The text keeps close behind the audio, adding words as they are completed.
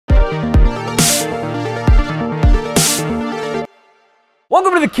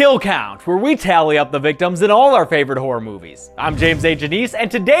to the Kill Count, where we tally up the victims in all our favorite horror movies. I'm James A. Janice, and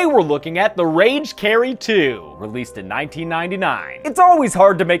today we're looking at The Rage Carrie 2, released in 1999. It's always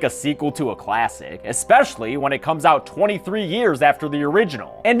hard to make a sequel to a classic, especially when it comes out 23 years after the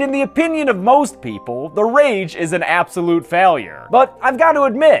original. And in the opinion of most people, The Rage is an absolute failure. But I've got to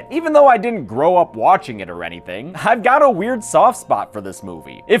admit, even though I didn't grow up watching it or anything, I've got a weird soft spot for this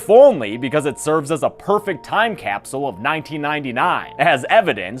movie. If only because it serves as a perfect time capsule of 1999, as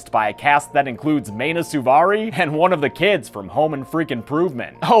evidenced by a cast that includes Mena Suvari and one of the kids from Home and Freak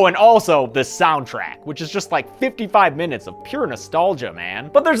Improvement. Oh, and also the soundtrack, which is just like 55 minutes of pure nostalgia, man.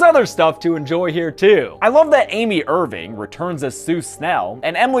 But there's other stuff to enjoy here too. I love that Amy Irving returns as Sue Snell,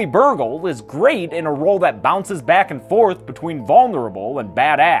 and Emily Burgle is great in a role that bounces back and forth between vulnerable and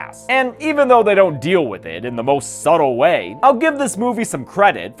badass. And even though they don't deal with it in the most subtle way, I'll give this movie some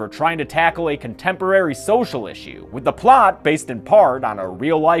credit for trying to tackle a contemporary social issue, with the plot based in part on a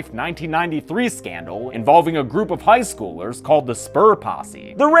real-life 1993 scandal involving a group of high schoolers called the Spur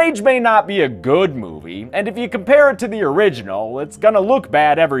Posse. The Rage may not be a good movie, and if you compare it to the original, it's gonna look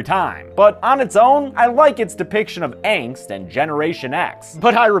bad every time. But on its own, I like its depiction of angst and Generation X.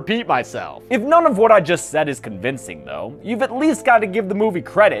 But I repeat myself. If none of what I just said is convincing though, you've at least got to give the movie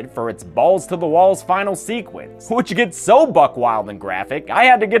credit for its balls-to-the-walls final sequence, which gets so buck wild and graphic, I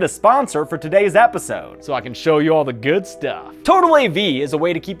had to get a sponsor for today's episode, so I can show you all the good stuff. Total AV is a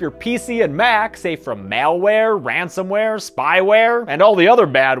way to keep your PC and Mac safe from malware, ransomware, spyware, and all the other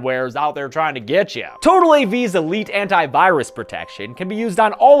badwares out there trying to get you. Total AV's elite antivirus protection can be used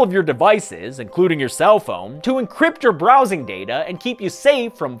on all of your devices, including your cell phone, to encrypt your browsing data and keep you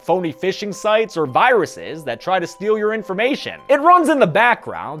safe from phony phishing sites or viruses that try to steal your information. It runs in the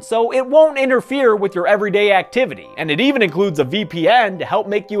background, so it won't interfere with your everyday activity, and it even includes a VPN to help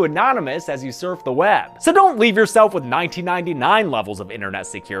make you anonymous as you surf the web. So don't leave yourself with 1999 levels of internet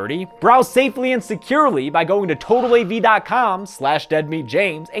security. Browse safely and securely by going to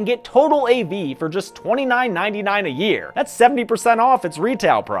totalav.com/deadmeatjames and get Total AV for just $29.99 a year. That's 70% off its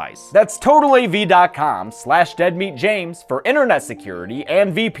retail price. That's totalav.com/deadmeatjames for internet security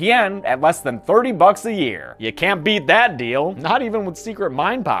and VPN at less than $30 a year. You can't beat that deal, not even with secret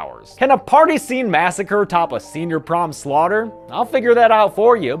mind powers. Can a party scene massacre top a senior prom slaughter? I'll figure that out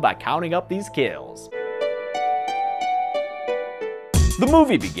for you by counting up these kills. The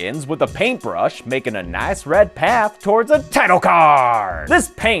movie begins with a paintbrush making a nice red path towards a title card. This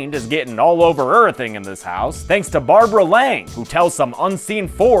paint is getting all over everything in this house thanks to Barbara Lang, who tells some unseen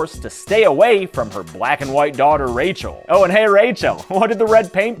force to stay away from her black and white daughter Rachel. Oh, and hey Rachel, what did the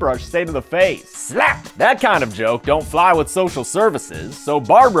red paintbrush say to the face? Slap! That kind of joke don't fly with social services, so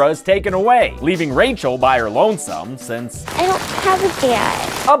Barbara is taken away, leaving Rachel by her lonesome since I don't have a dad.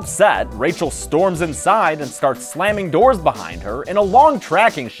 Upset, Rachel storms inside and starts slamming doors behind her in a long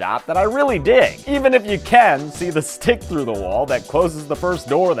tracking shot that I really dig, even if you can see the stick through the wall that closes the first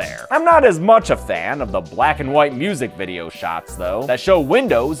door there. I'm not as much a fan of the black and white music video shots though, that show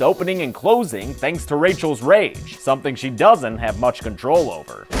windows opening and closing thanks to Rachel's rage, something she doesn't have much control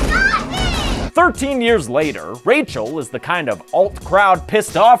over. 13 years later, Rachel is the kind of alt-crowd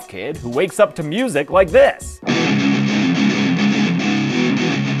pissed off kid who wakes up to music like this.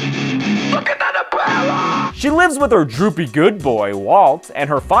 Look at that umbrella! She lives with her droopy good boy, Walt, and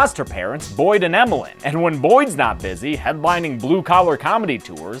her foster parents, Boyd and Emmeline. And when Boyd's not busy headlining blue-collar comedy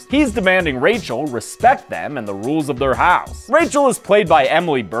tours, he's demanding Rachel respect them and the rules of their house. Rachel is played by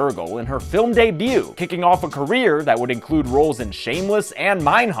Emily Burgle in her film debut, kicking off a career that would include roles in Shameless and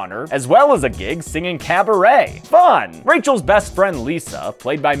Mindhunter, as well as a gig singing cabaret. Fun! Rachel's best friend Lisa,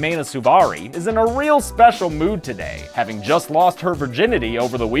 played by Mena Suvari, is in a real special mood today, having just lost her virginity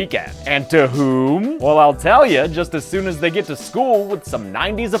over the weekend. And to whom? Well, I'll tell you just as soon as they get to school with some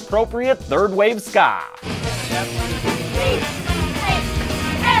 90s appropriate third wave ska.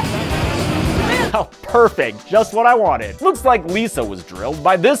 Oh, perfect, just what I wanted. Looks like Lisa was drilled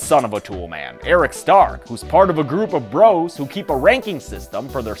by this son of a tool man, Eric Stark, who's part of a group of bros who keep a ranking system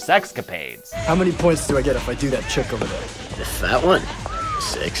for their sexcapades. How many points do I get if I do that chick over there? The fat one?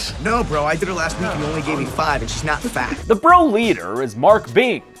 6. No, bro, I did her last week and you only gave me 5 and she's not fat. The bro leader is Mark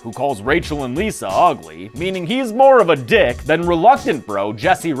Bing, who calls Rachel and Lisa ugly, meaning he's more of a dick than reluctant bro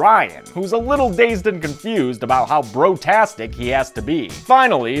Jesse Ryan, who's a little dazed and confused about how bro-tastic he has to be.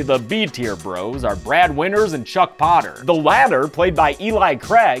 Finally, the B-tier bros are Brad Winters and Chuck Potter, the latter played by Eli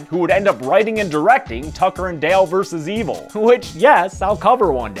Craig, who would end up writing and directing Tucker and Dale vs. Evil, which, yes, I'll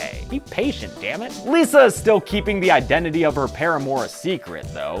cover one day. Be patient, damn it. Lisa is still keeping the identity of her paramour a secret,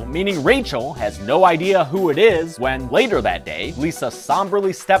 though, meaning Rachel has no idea who it is when, later that day, Lisa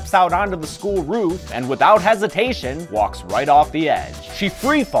somberly steps steps out onto the school roof and without hesitation walks right off the edge. She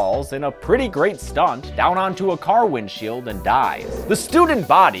free falls in a pretty great stunt down onto a car windshield and dies. The student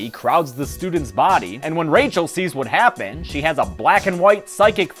body crowds the student's body, and when Rachel sees what happened, she has a black and white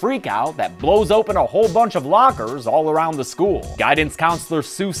psychic freakout that blows open a whole bunch of lockers all around the school. Guidance counselor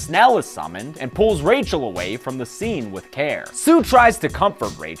Sue Snell is summoned and pulls Rachel away from the scene with care. Sue tries to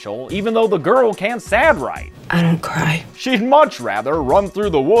comfort Rachel, even though the girl can't sad right. I don't cry. She'd much rather run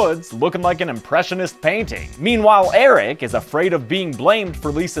through the woods looking like an impressionist painting. Meanwhile, Eric is afraid of being blamed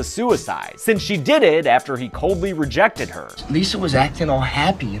for Lisa's suicide, since she did it after he coldly rejected her. Lisa was acting all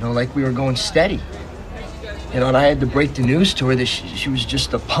happy, like we were going steady. And I had to break the news to her that she was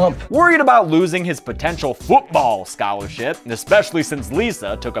just a pump. Worried about losing his potential football scholarship, especially since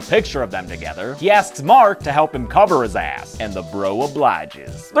Lisa took a picture of them together, he asks Mark to help him cover his ass, and the bro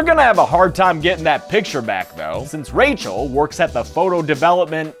obliges. They're gonna have a hard time getting that picture back though, since Rachel works at the photo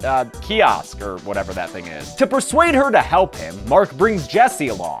development kiosk, or whatever that thing is. To persuade her to help him, Mark brings Jesse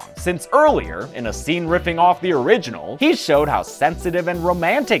along, since earlier, in a scene riffing off the original, he showed how sensitive and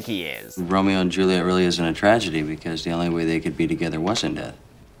romantic he is. Romeo and Juliet really isn't a tragedy, because the only way they could be together was in death.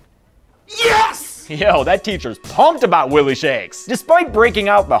 Yes! Yo, that teacher's pumped about Willie Shakes. Despite breaking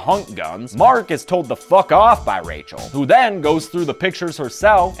out the hunk guns, Mark is told to fuck off by Rachel, who then goes through the pictures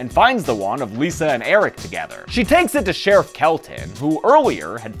herself and finds the one of Lisa and Eric together. She takes it to Sheriff Kelton, who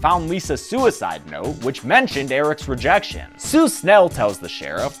earlier had found Lisa's suicide note, which mentioned Eric's rejection. Sue Snell tells the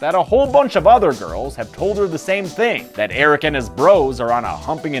sheriff that a whole bunch of other girls have told her the same thing, that Eric and his bros are on a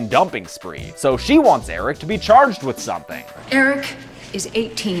humping and dumping spree, so she wants Eric to be charged with something. Eric is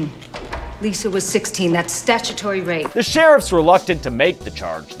 18. Lisa was 16. That's statutory rape. The sheriff's reluctant to make the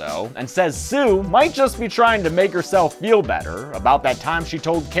charge, though, and says Sue might just be trying to make herself feel better about that time she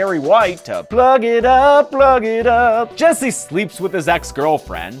told Carrie White to plug it up, plug it up. Jesse sleeps with his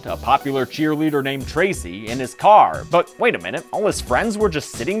ex-girlfriend, a popular cheerleader named Tracy, in his car. But wait a minute, all his friends were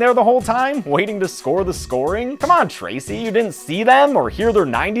just sitting there the whole time, waiting to score the scoring? Come on, Tracy, you didn't see them or hear their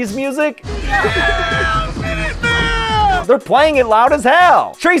 90s music? They're playing it loud as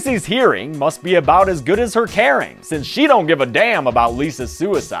hell. Tracy's hearing must be about as good as her caring, since she don't give a damn about Lisa's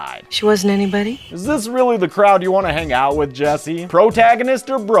suicide. She wasn't anybody? Is this really the crowd you want to hang out with, Jesse? Protagonist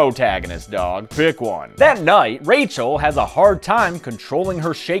or brotagonist, dog? Pick one. That night, Rachel has a hard time controlling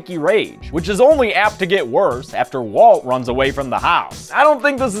her shaky rage, which is only apt to get worse after Walt runs away from the house. I don't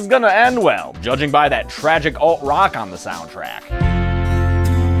think this is gonna end well, judging by that tragic alt-rock on the soundtrack.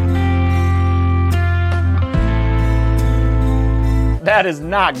 That is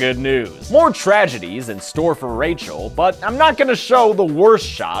not good news. More tragedies in store for Rachel, but I'm not gonna show the worst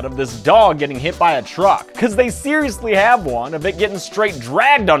shot of this dog getting hit by a truck, cause they seriously have one of it getting straight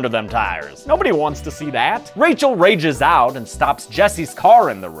dragged under them tires. Nobody wants to see that. Rachel rages out and stops Jesse's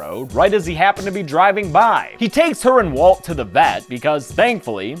car in the road right as he happened to be driving by. He takes her and Walt to the vet because,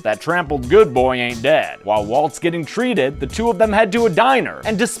 thankfully, that trampled good boy ain't dead. While Walt's getting treated, the two of them head to a diner,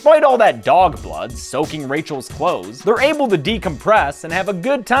 and despite all that dog blood soaking Rachel's clothes, they're able to decompress and have a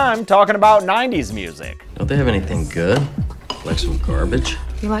good time talking about 90s music. Don't they have anything good? Like some garbage?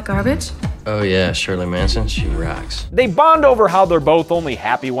 You like garbage? Oh yeah, Shirley Manson, she rocks. They bond over how they're both only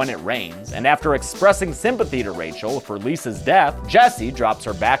happy when it rains, and after expressing sympathy to Rachel for Lisa's death, Jesse drops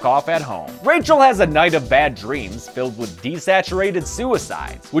her back off at home. Rachel has a night of bad dreams filled with desaturated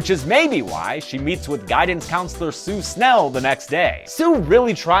suicides, which is maybe why she meets with guidance counselor Sue Snell the next day. Sue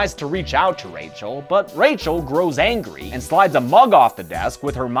really tries to reach out to Rachel, but Rachel grows angry and slides a mug off the desk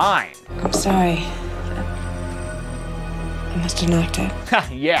with her mind. I'm sorry. I must have knocked it.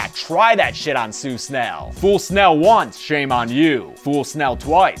 Yeah, try that shit on Sue Snell. Fool Snell once, shame on you. Fool Snell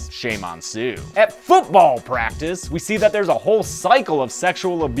twice, shame on Sue. At football practice, we see that there's a whole cycle of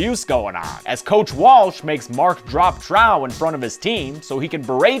sexual abuse going on, as Coach Walsh makes Mark drop trow in front of his team so he can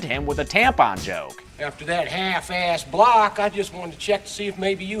berate him with a tampon joke. After that half-ass block, I just wanted to check to see if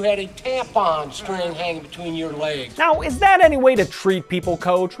maybe you had a tampon string hanging between your legs. Now, is that any way to treat people,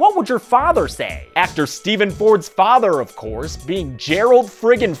 Coach? What would your father say? Actor Stephen Ford's father, of course, being Gerald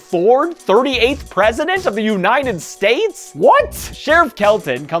friggin' Ford, 38th President of the United States? What? Sheriff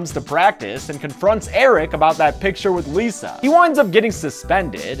Kelton comes to practice and confronts Eric about that picture with Lisa. He winds up getting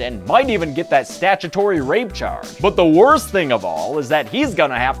suspended and might even get that statutory rape charge. But the worst thing of all is that he's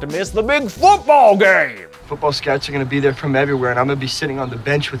gonna have to miss the big football game. Football scouts are going to be there from everywhere, and I'm going to be sitting on the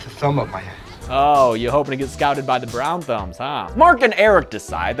bench with a thumb up my head. Oh, you hoping to get scouted by the Brown Thumbs, huh? Mark and Eric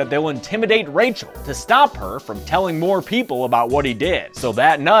decide that they'll intimidate Rachel to stop her from telling more people about what he did. So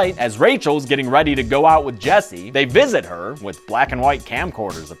that night, as Rachel's getting ready to go out with Jesse, they visit her, with black and white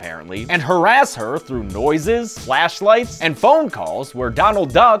camcorders apparently, and harass her through noises, flashlights, and phone calls where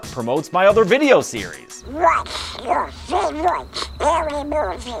Donald Duck promotes my other video series. What's your favorite scary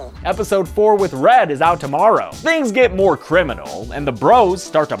movie? Episode 4 with Red is out tomorrow. Things get more criminal, and the bros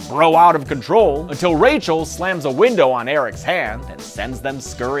start to bro out of control until Rachel slams a window on Eric's hand and sends them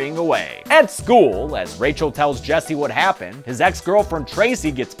scurrying away. At school, as Rachel tells Jesse what happened, his ex-girlfriend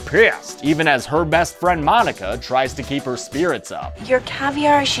Tracy gets pissed, even as her best friend Monica tries to keep her spirits up. Your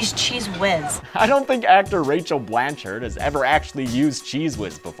caviar, she's cheese whiz. I don't think actor Rachel Blanchard has ever actually used cheese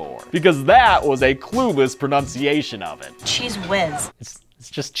whiz before, because that was a clueless pronunciation of it. Cheese whiz. It's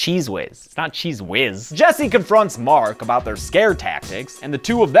just cheese whiz. It's not cheese whiz. Jesse confronts Mark about their scare tactics, and the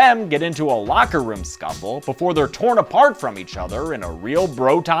two of them get into a locker room scuffle before they're torn apart from each other in a real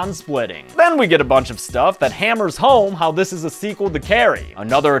Broton splitting. Then we get a bunch of stuff that hammers home how this is a sequel to Carrie.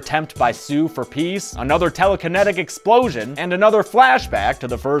 Another attempt by Sue for peace, another telekinetic explosion, and another flashback to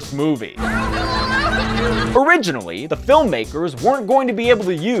the first movie. Originally, the filmmakers weren't going to be able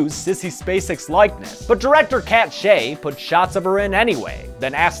to use Sissy Spacek's likeness, but director Kat Shea put shots of her in anyway,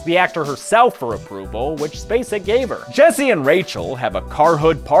 then asked the actor herself for approval, which Spacek gave her. Jesse and Rachel have a car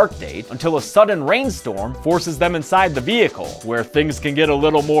hood park date until a sudden rainstorm forces them inside the vehicle, where things can get a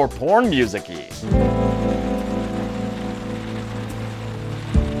little more porn music-y.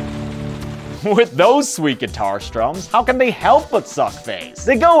 With those sweet guitar strums, how can they help but suck face?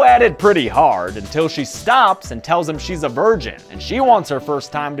 They go at it pretty hard until she stops and tells him she's a virgin, and she wants her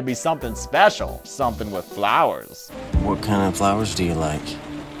first time to be something special, something with flowers. What kind of flowers do you like?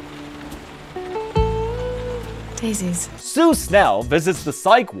 Daisies. Sue Snell visits the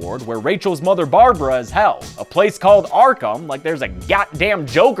psych ward where Rachel's mother Barbara is held, a place called Arkham like there's a goddamn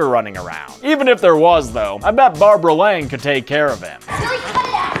Joker running around. Even if there was though, I bet Barbara Lang could take care of him. Silly, cut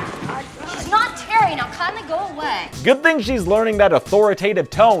it out! She's not Carrie, now kindly go away. Good thing she's learning that authoritative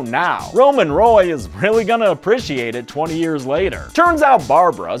tone now. Roman Roy is really gonna appreciate it 20 years later. Turns out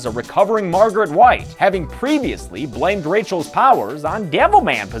Barbara's a recovering Margaret White, having previously blamed Rachel's powers on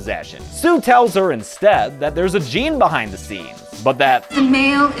Devilman possession. Sue tells her instead that there's a gene behind the scenes, but that The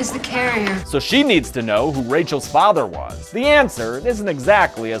male is the carrier. so she needs to know who Rachel's father was. The answer isn't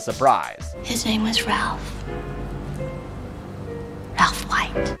exactly a surprise, His name was Ralph. Ralph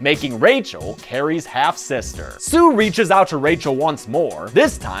White. making Rachel Carrie's half-sister. Sue reaches out to Rachel once more,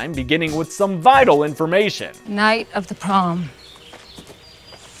 this time beginning with some vital information. Night of the prom.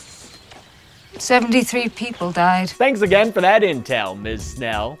 73 people died. Thanks again for that intel, Ms.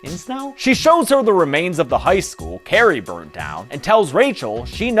 Snell. In Snell? She shows her the remains of the high school Carrie burnt down and tells Rachel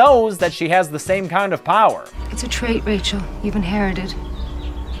she knows that she has the same kind of power. It's a trait, Rachel, you've inherited.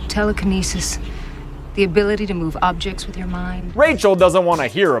 Telekinesis. The ability to move objects with your mind. Rachel doesn't want to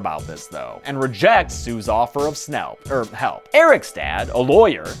hear about this though, and rejects Sue's offer of help. Eric's dad, a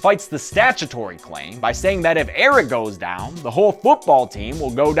lawyer, fights the statutory claim by saying that if Eric goes down, the whole football team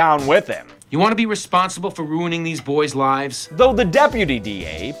will go down with him. You want to be responsible for ruining these boys' lives? Though the deputy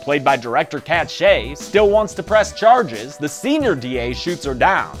DA, played by director Kat Shea, still wants to press charges, the senior DA shoots her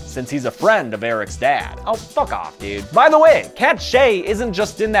down, since he's a friend of Eric's dad. Oh, fuck off, dude. By the way, Kat Shea isn't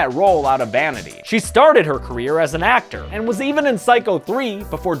just in that role out of vanity. She started her career as an actor, and was even in Psycho 3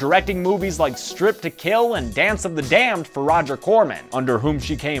 before directing movies like Strip to Kill and Dance of the Damned for Roger Corman, under whom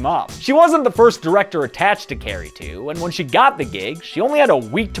she came up. She wasn't the first director attached to Carrie 2, and when she got the gig, she only had a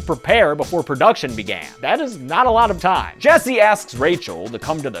week to prepare before production began. That is not a lot of time. Jesse asks Rachel to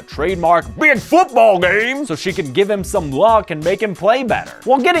come to the trademark big football game so she can give him some luck and make him play better.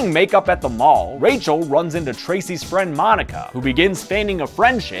 While getting makeup at the mall, Rachel runs into Tracy's friend Monica, who begins feigning a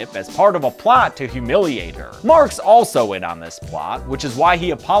friendship as part of a plot to humiliate her. Mark's also in on this plot, which is why he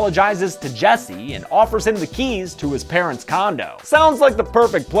apologizes to Jesse and offers him the keys to his parents' condo. Sounds like the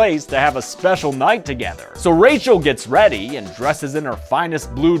perfect place to have a special night together. So Rachel gets ready and dresses in her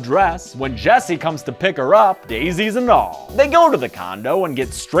finest blue dress when Jesse comes to pick her up, daisies and all. They go to the condo and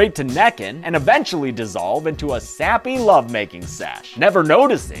get straight to necking and eventually dissolve into a sappy lovemaking sesh, never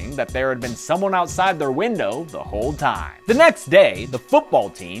noticing that there had been someone outside their window the whole time. The next day, the football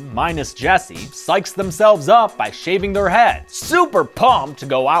team, minus Jesse, psychs themselves up by shaving their heads, super pumped to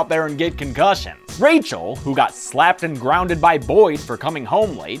go out there and get concussions. Rachel, who got slapped and grounded by Boyd for coming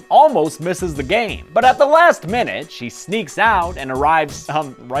home late, almost misses the game, but at the last minute, she sneaks out and arrives,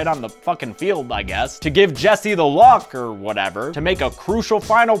 right on the fucking fucking field, I guess, to give Jesse the luck or whatever to make a crucial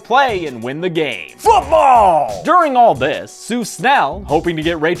final play and win the game. Football! During all this, Sue Snell, hoping to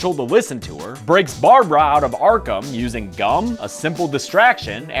get Rachel to listen to her, breaks Barbara out of Arkham using gum, a simple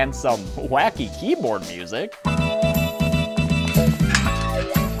distraction, and some wacky keyboard music.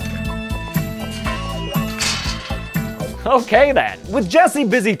 Okay then. With Jesse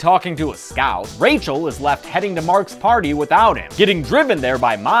busy talking to a scout, Rachel is left heading to Mark's party without him, getting driven there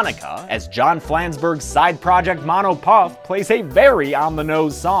by Monica as John Flansburgh's side project Mono Puff plays a very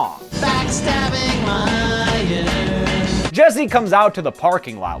on-the-nose song. Backstabbing Jesse comes out to the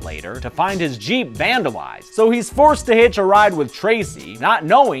parking lot later to find his Jeep vandalized, so he's forced to hitch a ride with Tracy, not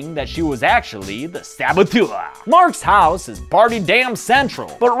knowing that she was actually the saboteur. Mark's house is party damn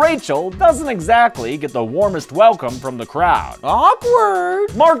central, but Rachel doesn't exactly get the warmest welcome from the crowd.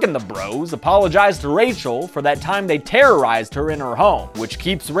 Awkward! Mark and the bros apologize to Rachel for that time they terrorized her in her home, which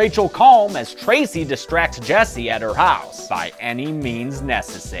keeps Rachel calm as Tracy distracts Jesse at her house by any means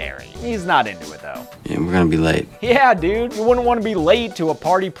necessary. He's not into it though. Yeah, we're gonna be late. Yeah, dude. You wouldn't want to be late to a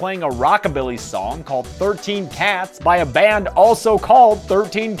party playing a rockabilly song called 13 Cats by a band also called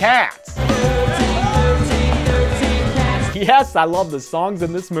 13 Cats. Yes, I love the songs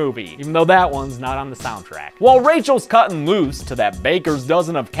in this movie, even though that one's not on the soundtrack. While Rachel's cutting loose to that baker's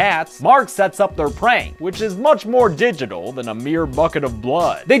dozen of cats, Mark sets up their prank, which is much more digital than a mere bucket of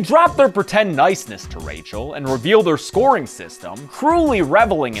blood. They drop their pretend niceness to Rachel and reveal their scoring system, cruelly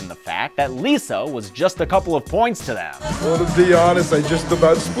reveling in the fact that Lisa was just a couple of points to them. Well, to be honest, I just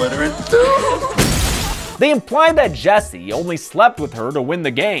about split her in two. They imply that Jesse only slept with her to win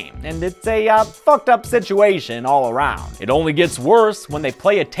the game, and it's a fucked up situation all around. It only gets worse when they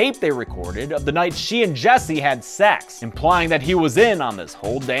play a tape they recorded of the night she and Jesse had sex, implying that he was in on this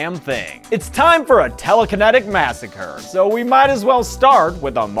whole damn thing. It's time for a telekinetic massacre, so we might as well start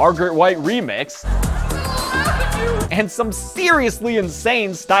with a Margaret White remix and some seriously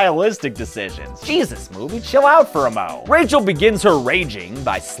insane stylistic decisions. Jesus, movie, chill out for a mo. Rachel begins her raging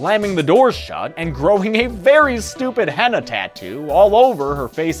by slamming the doors shut and growing a very stupid henna tattoo all over her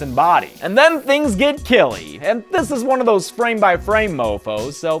face and body. And then things get killy, and this is one of those frame-by-frame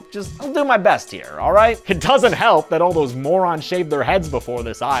mofos, so I'll do my best here, alright? It doesn't help that all those morons shaved their heads before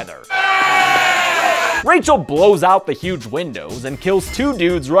this either. Rachel blows out the huge windows and kills two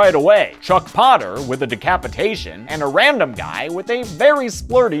dudes right away, Chuck Potter with a decapitation and a random guy with a very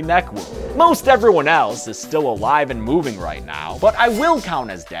splurty neck wound. Most everyone else is still alive and moving right now, but I will count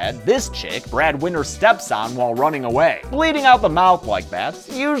as dead this chick Brad Winter steps on while running away. Bleeding out the mouth like that's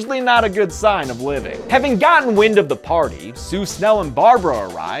usually not a good sign of living. Having gotten wind of the party, Sue Snell and Barbara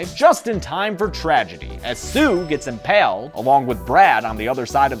arrive just in time for tragedy, as Sue gets impaled, along with Brad on the other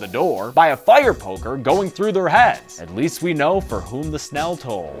side of the door, by a fire poker going through their heads. At least we know for whom the Snell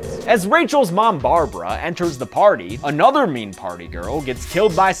tolls. As Rachel's mom Barbara enters the party, another mean party girl gets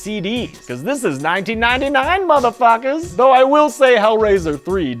killed by CDs, cause this is 1999, motherfuckers! Though I will say Hellraiser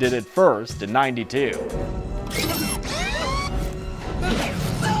 3 did it first in '92.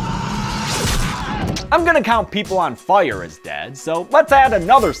 I'm gonna count people on fire as dead, so let's add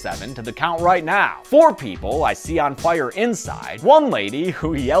another 7 to the count right now. 4 people I see on fire inside, 1 lady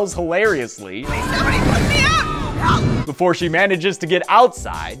who yells hilariously, "Please somebody put me out! Help!" before she manages to get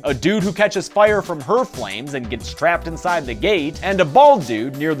outside, a dude who catches fire from her flames and gets trapped inside the gate, and a bald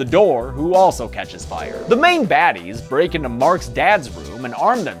dude near the door who also catches fire. The main baddies break into Mark's dad's room and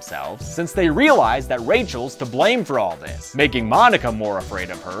arm themselves since they realize that Rachel's to blame for all this, making Monica more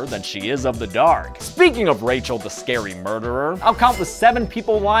afraid of her than she is of the dark. Speaking of Rachel the scary murderer, I'll count the 7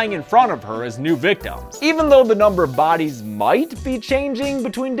 people lying in front of her as new victims. Even though the number of bodies might be changing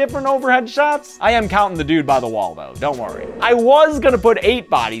between different overhead shots, I am counting the dude by the wall though, don't worry. I was gonna put 8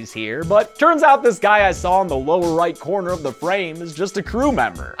 bodies here, but turns out this guy I saw in the lower right corner of the frame is just a crew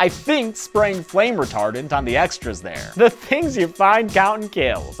member. I think spraying flame retardant on the extras there. The things you find counting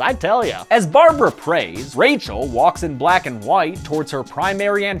kills, I tell ya. As Barbara prays, Rachel walks in black and white towards her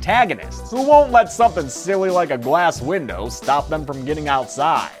primary antagonists, who won't let something silly like a glass window stop them from getting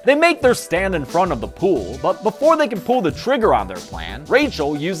outside. They make their stand in front of the pool, but before they can pull the trigger on their plan,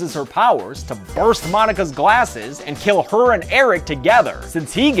 Rachel uses her powers to burst Monica's glasses and kill her and Eric together,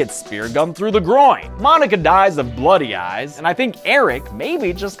 since he gets spear gunned through the groin. Monica dies of bloody eyes, and I think Eric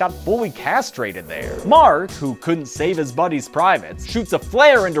maybe just got fully castrated there. Mark, who couldn't save his buddy's privates, shoots a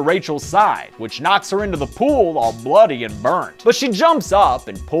flare into Rachel's side, which knocks her into the pool all bloody and burnt. But she jumps up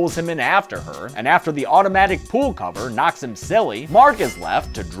and pulls him in after her, and after the automatic pool cover knocks him silly, Mark is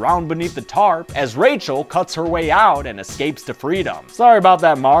left to drown beneath the tarp as Rachel cuts her way out and escapes to freedom. Sorry about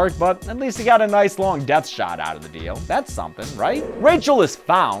that, Mark, but at least he got a nice long death shot out of the deal. video. That's something, right? Rachel is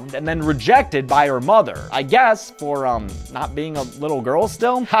found and then rejected by her mother, I guess for, not being a little girl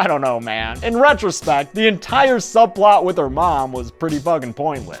still? I don't know, man. In retrospect, the entire subplot with her mom was pretty fucking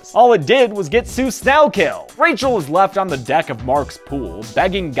pointless. All it did was get Sue Snell killed. Rachel is left on the deck of Mark's pool,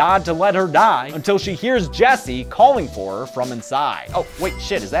 begging God to let her die, until she hears Jesse calling for her from inside. Oh, wait,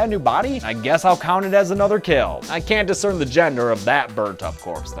 shit, is that a new body? I guess I'll count it as another kill. I can't discern the gender of that burnt up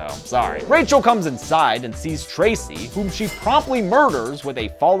corpse, though. Sorry. Rachel comes inside and sees Tracy, whom she promptly murders with a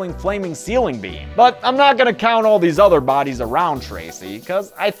falling flaming ceiling beam. But I'm not gonna count all these other bodies around Tracy,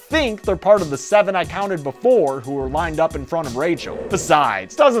 because I think they're part of the 7 I counted before who were lined up in front of Rachel.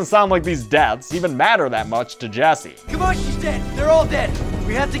 Besides, doesn't sound like these deaths even matter that much to Jesse. Come on, she's dead. They're all dead.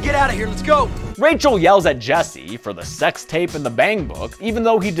 We have to get out of here. Let's go. Rachel yells at Jesse for the sex tape in the bang book, even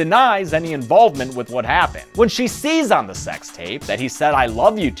though he denies any involvement with what happened. When she sees on the sex tape that he said I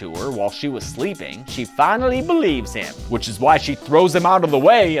love you to her while she was sleeping, she finally believes him, which is why she throws him out of the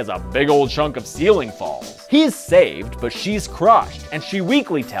way as a big old chunk of ceiling falls. He's saved, but she's crushed, and she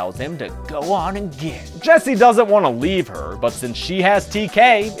weakly tells him to go on and get. Jesse doesn't want to leave her, but since she has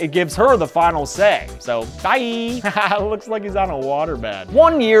TK, it gives her the final say. So, bye! Looks like he's on a waterbed.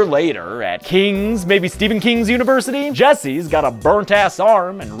 1 year later, at maybe Stephen King's university, Jesse's got a burnt-ass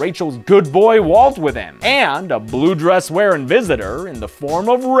arm, and Rachel's good boy Walt with him. And a blue dress-wearing visitor in the form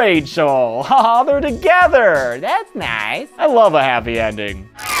of Rachel. Haha, they're together! That's nice. I love a happy ending.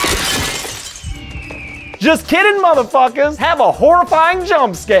 Just kidding, motherfuckers! Have a horrifying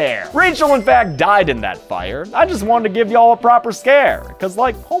jump scare! Rachel, in fact, died in that fire. I just wanted to give y'all a proper scare. Cause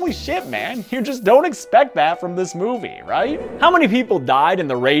like, holy shit, man. You just don't expect that from this movie, right? How many people died in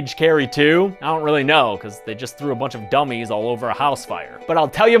the Rage Carrie 2? I don't really know, cause they just threw a bunch of dummies all over a house fire. But I'll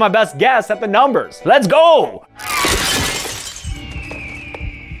tell you my best guess at the numbers. Let's go!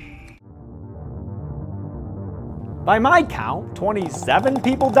 By my count, 27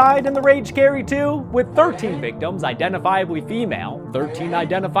 people died in the Rage Carrie 2, with 13 victims identifiably female, 13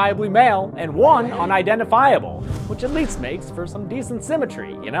 identifiably male, and 1 unidentifiable, which at least makes for some decent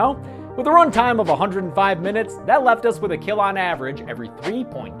symmetry, you know? With a runtime of 105 minutes, that left us with a kill on average every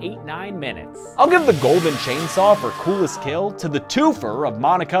 3.89 minutes. I'll give the golden chainsaw for coolest kill to the twofer of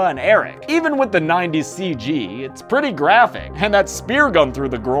Monica and Eric. Even with the 90s CG, it's pretty graphic, and that spear gun through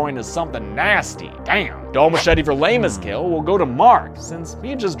the groin is something nasty, damn. Dull machete for lamest kill will go to Mark, since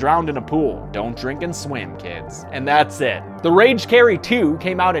he just drowned in a pool. Don't drink and swim, kids. And that's it. The Rage Carrie 2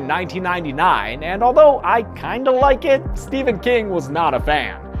 came out in 1999, and although I kinda like it, Stephen King was not a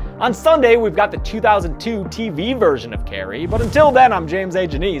fan. On Sunday, we've got the 2002 TV version of Carrie, but until then, I'm James A.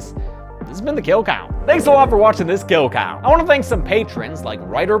 Janice. This has been the Kill Count. Thanks a lot for watching this Kill Count. I want to thank some patrons like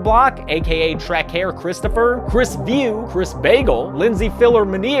Writer Block, aka Track Hair Christopher, Chris View, Chris Bagel, Lindsay Filler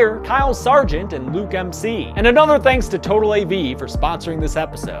Manier, Kyle Sargent, and Luke MC. And another thanks to Total AV for sponsoring this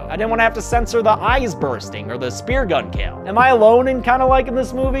episode. I didn't want to have to censor the eyes bursting or the spear gun kill. Am I alone in kind of liking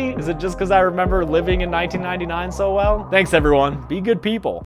this movie? Is it just because I remember living in 1999 so well? Thanks everyone. Be good people.